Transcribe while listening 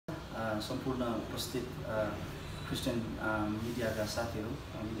सम्पूर्ण उपस्थित क्रिस्चियन मिडियाका साथीहरू,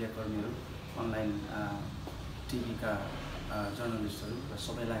 मिडियाकर्मीहरू, अनलाइन टिभीका जर्नलिस्टहरू र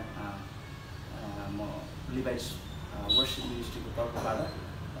सबैलाई म लिभाइट्स वर्शिप मिनिस्ट्रीको तर्फबाट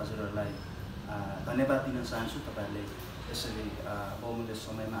हजुरहरूलाई धन्यवाद दिन चाहन्छु। तपाईहरूले यसरी बहुमूल्य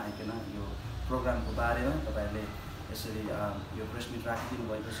समयमा आइकन यो प्रोग्रामको बारेमा तपाईहरूले यसरी यो प्रेस मिट राखिदिनु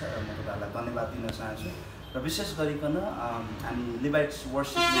भएको छ र म तपाईँहरूलाई धन्यवाद दिन चाहन्छु। र विशेष गरिकन हामी लिभाइट्स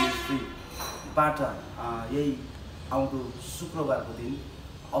वर्शिप मिनिस्ट्रीबाट यही आउँदो शुक्रबारको दिन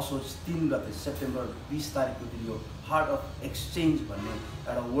असोज 3 गते सेप्टेम्बर 20 तारिकको दिन यो हार्ट अफ एक्सचेन्ज भन्ने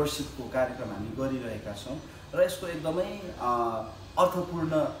एउटा वर्शिपको कार्यक्रम हामी गरिरहेका छौँ र यसको एकदमै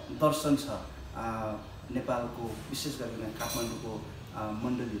अर्थपूर्ण दर्शन छ नेपालको विशेष गरिकन काठमाडौँको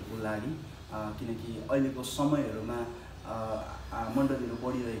मण्डलीहरूको लागि, किनकि अहिलेको समयहरूमा मण्डलीहरू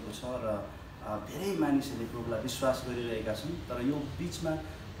बढिरहेको छ र धेरै मानिसहरूले प्रभुलाई विश्वास गरिरहेका छन्। तर यो बिचमा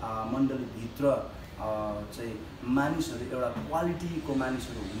मण्डलीभित्र चाहिँ मानिसहरू एउटा क्वालिटीको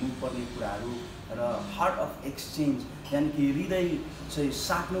मानिसहरू हुनुपर्ने कुराहरू र हार्ट अफ एक्सचेन्ज यानि कि हृदय चाहिँ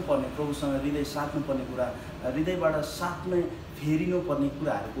साट्नुपर्ने, प्रभुसँग हृदय साट्नुपर्ने कुरा, हृदयबाट साट्ने फेरिनुपर्ने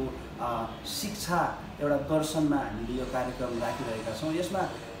कुराहरूको शिक्षा एउटा दर्शनमा हामीले यो कार्यक्रम राखिरहेका छौँ। यसमा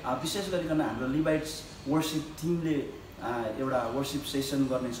विशेष गरिकन हाम्रो लिभाइट्स वर्शिप टिमले एउटा वर्शिप सेसन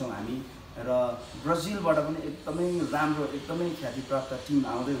गर्नेछौँ हामी र ब्राजिलबाट पनि एकदमै राम्रो, एकदमै ख्यातिप्राप्त टिम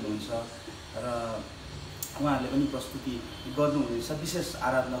आउँदै हुनुहुन्छ र उहाँहरूले पनि प्रस्तुति गर्नुहुनेछ, विशेष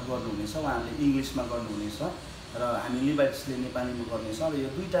आराधना गर्नुहुनेछ। उहाँहरूले इङ्ग्लिसमा गर्नुहुनेछ र हामी लिभाइट्सले नेपालीमा गर्नेछ र यो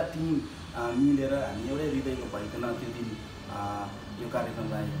दुईवटा टिम मिलेर हामी एउटै हृदयको भइकन त्यो दिन यो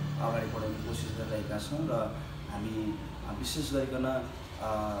कार्यक्रमलाई अगाडि बढाउने कोसिस गरिरहेका छौँ र हामी विशेष गरिकन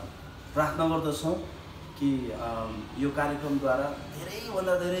प्रार्थना गर्दछौँ कि यो कार्यक्रमद्वारा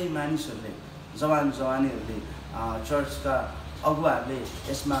धेरैभन्दा धेरै मानिसहरूले, जवानीहरूले, चर्चका अगुवाहरूले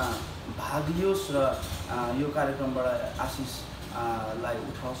यसमा भाग लियोस् र यो कार्यक्रमबाट आशिषलाई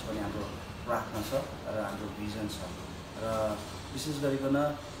उठाओस् भन्ने हाम्रो प्रार्थना छ र हाम्रो भिजन छ। र विशेष गरिकन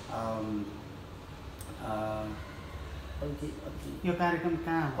यो कार्यक्रम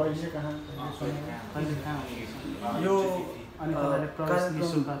कहाँ कहिले कहाँ यो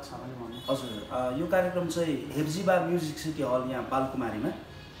हजुर, यो कार्यक्रम चाहिँ हेप्जिबा म्युजिक सिटी हल यहाँ बालकुमारीमा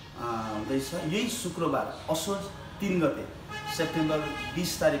हुँदैछ। यही शुक्रबार असोज 3 गते सेप्टेम्बर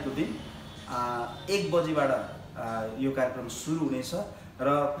 20 तारिकको दिन 1 बजीबाट यो कार्यक्रम सुरु हुनेछ र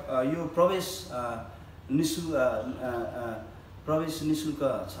यो प्रवेश निःशुल्क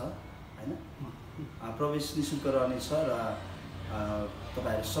छ हैन, प्रवेश निःशुल्क रहनेछ र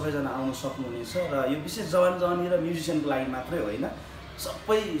तपाईहरु सबैजना आउन सक्नुहुनेछ र यो विशेष जवानी र म्युजिसियनको लागि मात्रै होइन,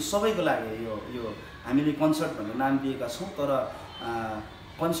 सबैको लागि यो हामीले कन्सर्ट भनेर नाम दिएका छौँ। तर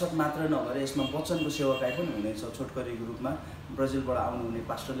कन्सर्ट मात्र नभएर यसमा वचनको सेवाकाई पनि हुनेछ छोटकरीको रूपमा। ब्राजिलबाट आउनुहुने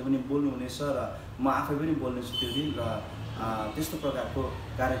पास्टरले पनि बोल्नुहुनेछ र म आफै पनि बोल्नेछु त्यो दिन र त्यस्तो प्रकारको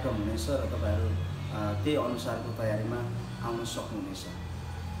कार्यक्रम हुनेछ र तपाईहरु त्यही अनुसारको तयारीमा आउन सक्नुहुनेछ।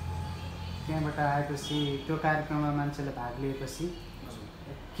 त्यहाँबाट आएपछि त्यो कार्यक्रममा मान्छेले भाग लिएपछि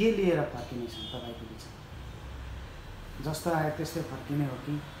के लिएर फर्किने छ तपाईँको विचार? जस्तो आयो त्यस्तै फर्किने हो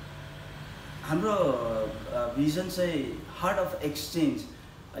कि? हाम्रो भिजन चाहिँ हार्ट अफ एक्सचेन्ज,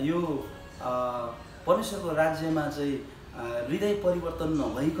 यो परमेश्वरको राज्यमा चाहिँ हृदय परिवर्तन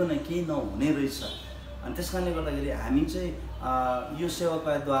नभइकन केही नहुने रहेछ। अनि त्यस कारणले गर्दाखेरि हामी चाहिँ यो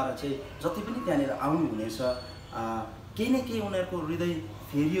सेवाकाद्वारा चाहिँ जति पनि त्यहाँनिर आउनुहुनेछ केही न केही उनीहरूको हृदय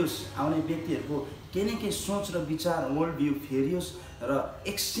फेरियोस्, आउने व्यक्तिहरूको केही न केही सोच र विचार, वर्ल्ड भ्यू फेरियोस् र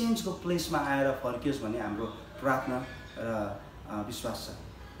एक्सचेन्जको प्लेसमा आएर फर्कियोस् भन्ने हाम्रो प्रार्थना र विश्वास छ।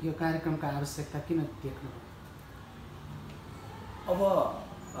 यो कार्यक्रमको आवश्यकता किन देख्नु? अब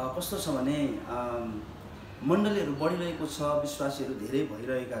कस्तो छ भने मण्डलीहरू बढिरहेको छ, विश्वासीहरू धेरै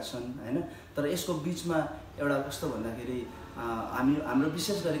भइरहेका छन् हैन, तर यसको बिचमा एउटा कस्तो भन्दाखेरि हाम्रो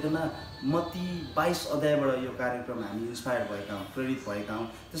विशेष गरिकन मत्ती 22 अध्यायबाट यो कार्यक्रम हामी इन्स्पायर भएका हौँ, प्रेरित भएका हौँ।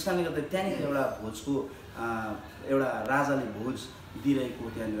 त्यस कारणले गर्दा त्यहाँनिर एउटा भोजको एउटा राजाले भोज दिइरहेको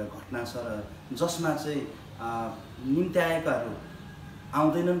त्यहाँनिर घटना छ र जसमा चाहिँ निम्त्याएकाहरू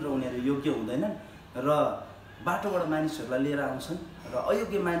आउँदैनन् र उनीहरू योग्य हुँदैनन् र बाटोबाट मानिसहरूलाई लिएर आउँछन् र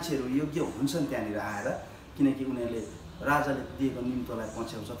अयोग्य मान्छेहरू योग्य हुन्छन् त्यहाँनिर आएर, किनकि उनीहरूले राजाले दिएको निम्तोलाई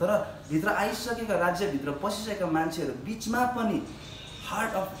पछ्याउँछ। तर भित्र आइसकेका, राज्यभित्र पसिसकेका मान्छेहरू बिचमा पनि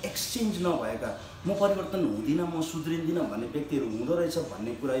हार्ट अफ एक्सचेन्ज नभएका, म परिवर्तन हुँदिनँ, म सुध्रिँदिनँ भन्ने व्यक्तिहरू हुँदो रहेछ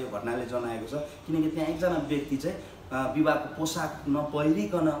भन्ने कुरा यो घटनाले जनाएको छ। किनकि त्यहाँ एकजना व्यक्ति चाहिँ विवाहको पोसाक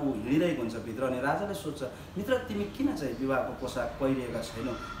नपहिरिकन ऊ हिँडिरहेको हुन्छ भित्र, अनि राजाले सोध्छ, मित्र तिमी किन चाहिँ विवाहको पोसाक पहिरिएका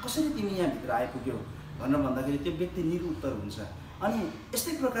छैनौ, कसरी तिमी यहाँभित्र आइपुग्यौ भनेर भन्दाखेरि त्यो व्यक्ति निरुत्तर हुन्छ। अनि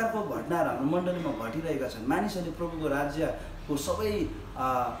यस्तै प्रकारको घटनाहरू हाम्रो मण्डलीमा घटिरहेका छन्। मानिसहरूले प्रभुको राज्यको सबै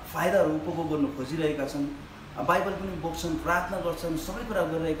फाइदाहरू उपभोग गर्न खोजिरहेका छन्, बाइबल पनि बोक्छन्, प्रार्थना गर्छन्, सबै कुरा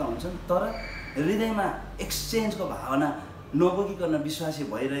गरिरहेका हुन्छन्, तर हृदयमा एक्सचेन्जको भावना नबोकिकन विश्वासी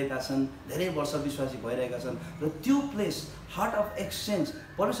भइरहेका छन्, धेरै वर्ष विश्वासी भइरहेका छन्। र त्यो प्लेस हार्ट अफ एक्सचेन्ज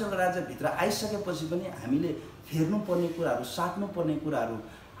परमेश्वरको राज्यभित्र आइसकेपछि पनि हामीले फेर्नुपर्ने कुराहरू, साट्नुपर्ने कुराहरू,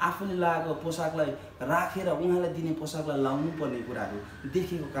 आफूले लगाएको पोसाकलाई राखेर उहाँलाई दिने पोसाकलाई लाउनु पर्ने कुराहरू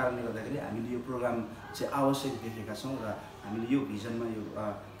देखेको कारणले गर्दाखेरि हामीले यो प्रोग्राम चाहिँ आवश्यक देखेका छौँ र हामीले यो भिजनमा यो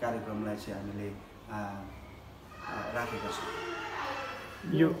कार्यक्रमलाई चाहिँ हामीले राखेका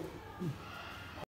छौँ। यो